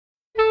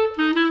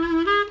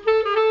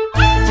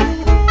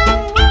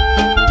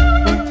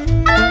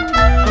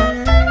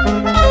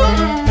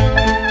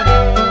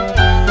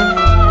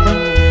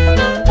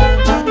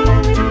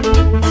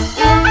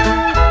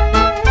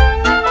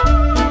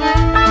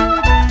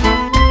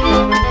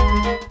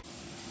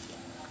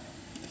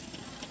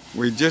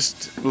We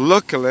just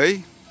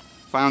luckily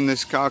found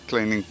this car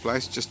cleaning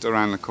place just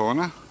around the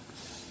corner,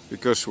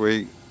 because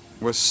we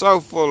were so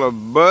full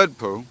of bird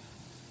poo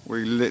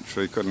we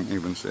literally couldn't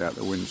even see out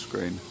the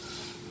windscreen,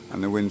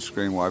 and the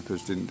windscreen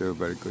wipers didn't do a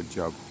very good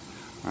job.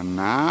 And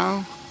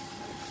now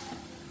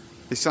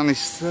it's on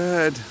his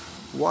third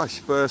wash.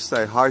 First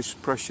they high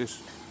pressure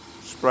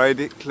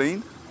sprayed it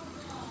clean.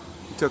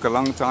 He took a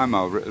long time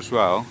over it as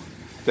well.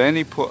 Then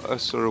he put a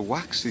sort of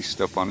waxy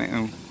stuff on it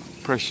and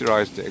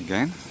pressurized it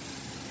again.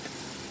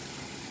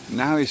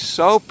 Now he's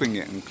soaping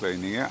it and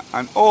cleaning it,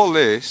 and all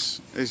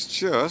this is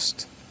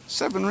just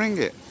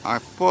 €7. I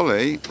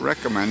fully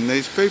recommend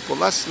these people.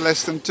 That's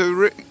less than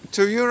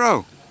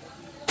 €2.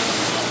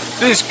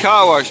 This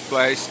car wash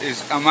place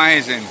is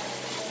amazing.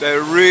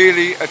 They're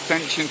really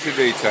attention to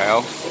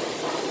detail.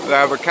 They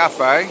have a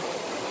cafe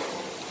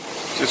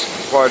just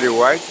while you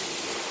wait.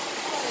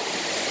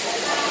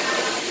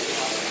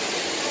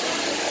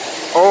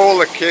 All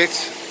the kit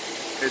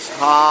is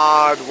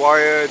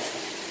hardwired,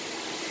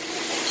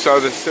 so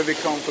the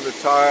silicone for the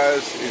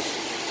tyres is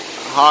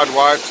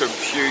hardwired to a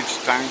huge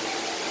tank,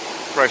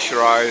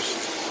 pressurized.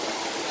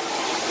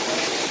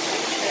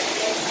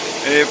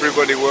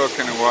 Everybody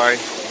working away.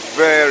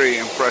 Very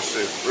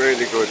impressive,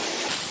 really good.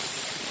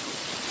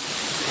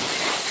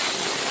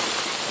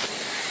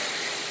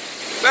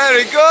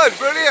 Very good,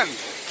 brilliant.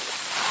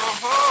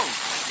 Oh,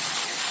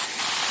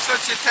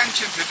 such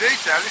attention to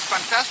detail is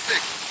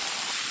fantastic.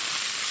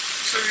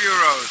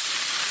 €2.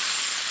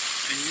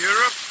 In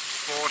Europe,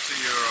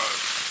 €40.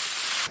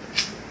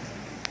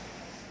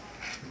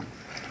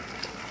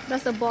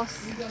 That's the boss.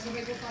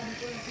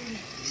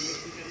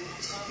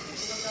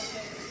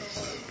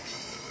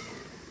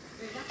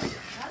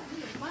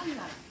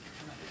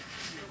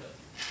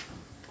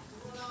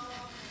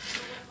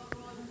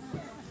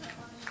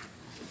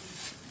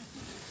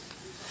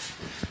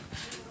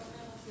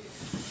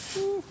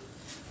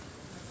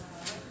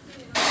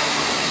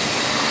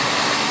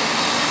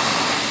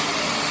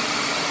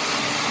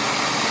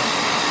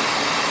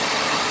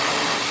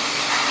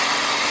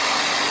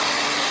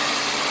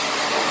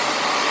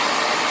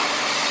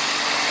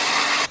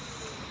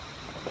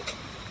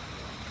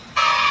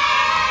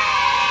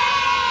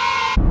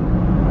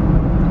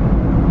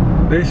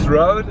 This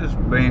road has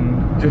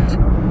been just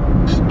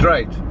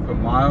straight for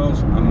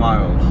miles and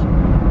miles.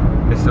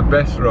 It's the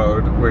best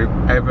road we've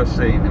ever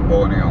seen in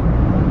Borneo.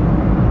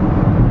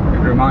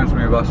 It reminds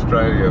me of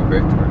Australia a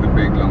bit, with the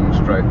big long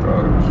straight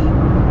roads.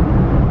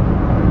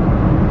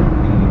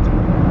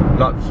 And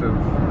lots of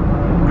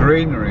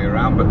greenery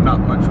around, but not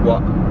much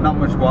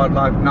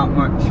wildlife, not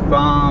much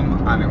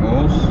farm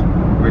animals.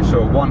 We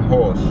saw one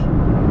horse.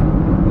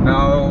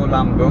 No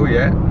lambu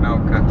yet, no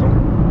cattle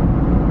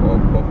or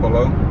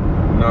buffalo.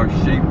 No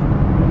sheep,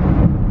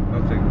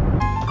 nothing.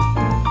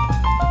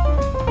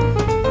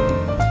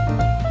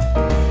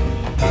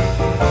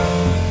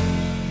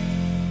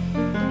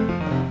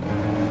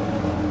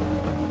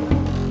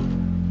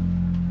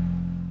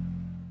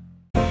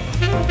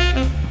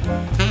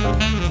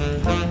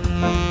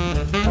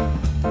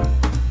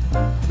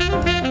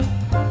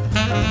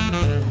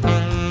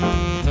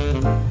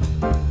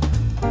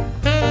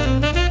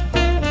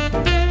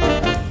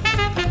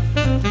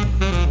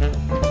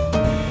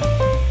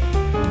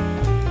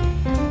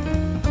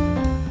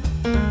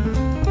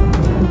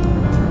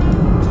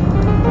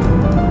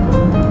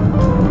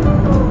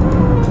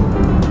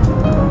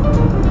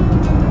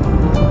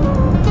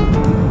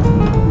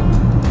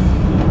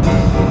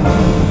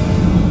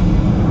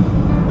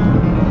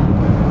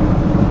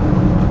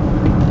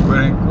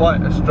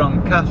 Quite a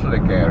strong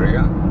Catholic area,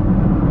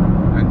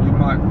 and you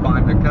might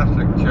find a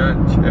Catholic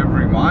church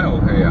every mile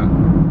here,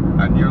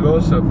 and you'll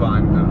also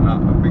find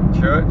a big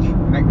church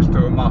next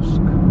to a mosque,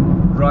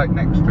 right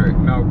next to it.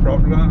 No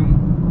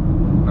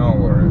problem, no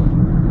worries.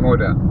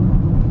 Mudah.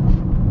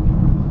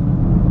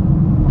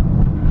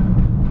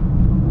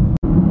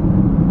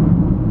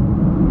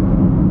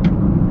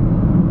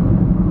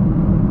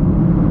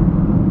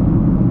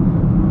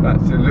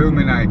 That's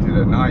illuminated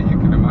at night. You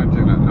can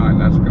imagine at night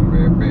that's going to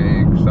be a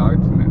big sight,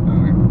 isn't it,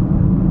 darling?